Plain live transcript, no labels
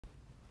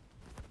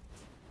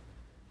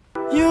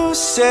You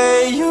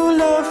say you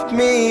love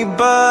me,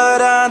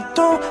 but I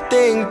don't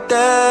think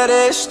that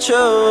is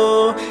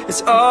true.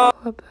 It's all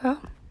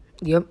about.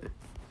 Yep.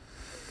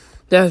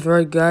 That's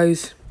right,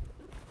 guys.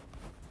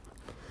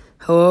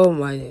 Hello,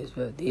 my name is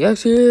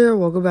DX here.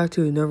 Welcome back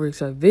to another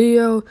exciting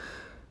video.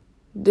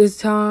 This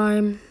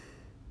time,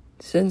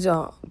 since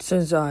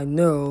I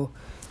know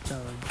a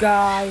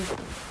guy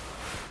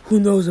who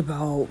knows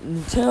about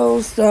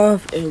Nintendo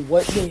stuff and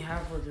what they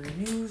have for their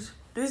news,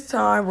 this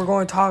time we're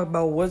going to talk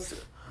about what's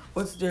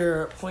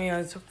their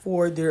plans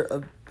for their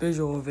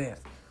visual event.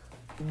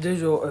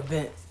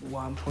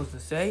 What I'm supposed to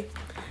say.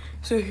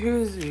 So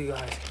here's you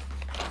guys.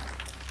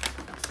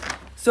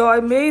 So I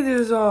made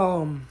this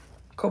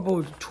couple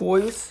of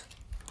choice.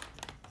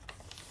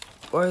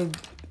 I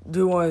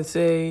do want to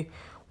say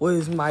what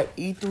is my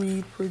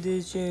E3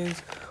 predictions,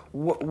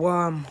 what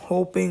I'm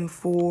hoping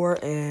for,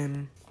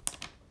 and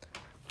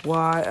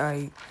why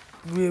I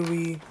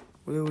really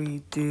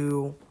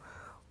do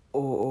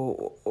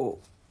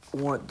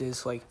want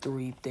this like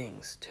 3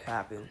 things to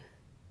happen.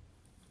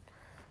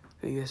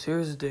 Because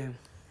here's the thing,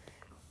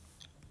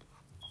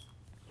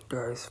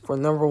 guys. For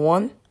number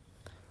 1,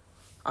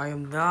 I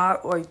am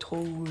not like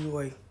totally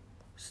like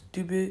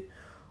stupid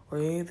or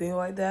anything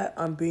like that.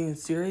 I'm being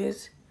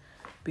serious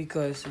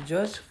because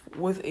just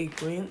with a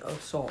grain of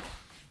salt,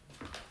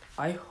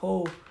 I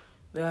hope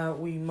that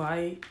we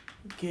might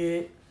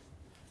get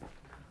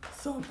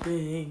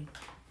something,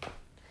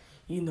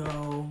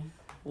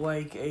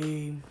 like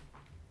a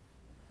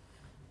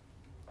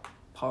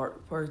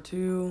part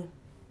 2,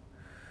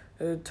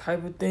 a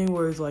type of thing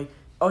where it's like,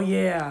 oh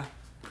yeah,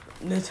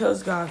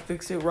 Nintendo's gotta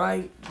fix it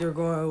right. They're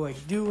gonna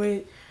like do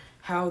it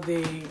how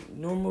they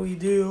normally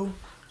do.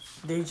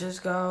 They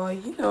just gotta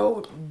like,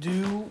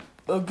 do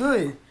a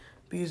good,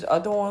 because I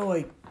don't want to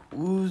like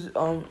lose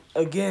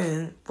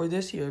again for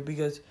this year,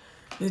 because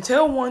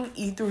Nintendo won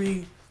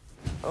E3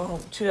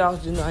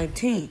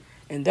 2019,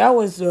 and that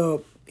was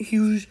the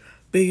huge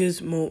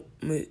biggest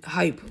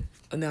hype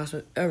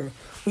announcement ever.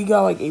 We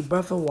got like a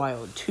Breath of the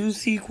Wild 2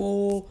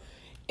 sequel,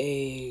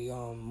 a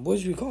what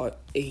should we call it?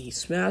 A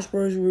Smash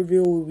Bros.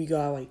 Reveal where we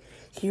got like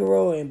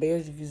Hero and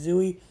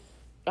Banjo-Kazooie.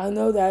 I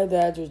know that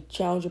there's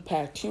Challenger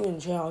Pack 2 and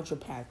Challenger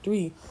Pack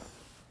 3,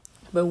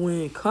 but when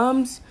it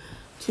comes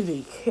to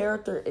the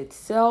character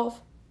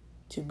itself,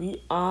 to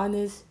be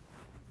honest,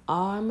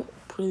 I'm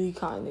pretty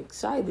kind of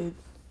excited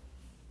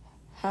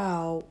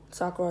how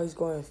Sakurai is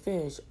going to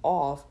finish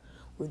off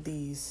with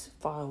these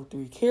final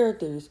 3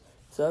 characters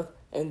stuff.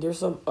 And there's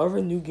some other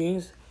new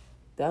games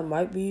that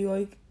might be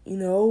like,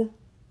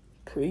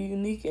 pretty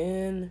unique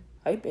and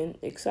hype and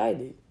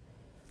excited.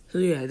 So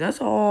yeah,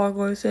 that's all I'm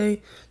going to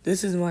say.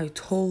 This is my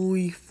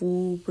totally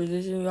full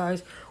prediction,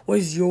 guys.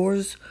 What's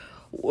yours?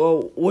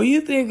 Well, what do you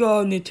think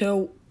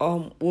Nintendo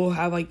will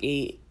have like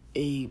a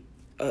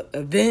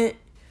event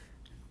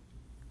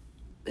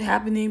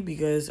happening?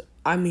 Because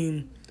I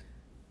mean,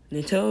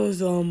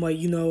 Nintendo's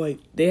like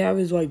they have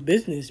his like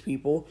business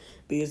people,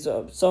 because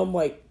some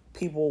like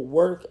people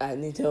work at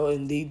Nintendo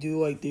and they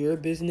do like their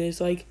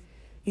business like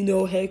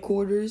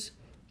headquarters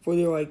for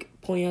their like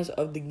plans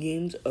of the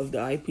games, of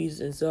the IPs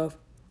and stuff.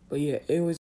 But yeah, it was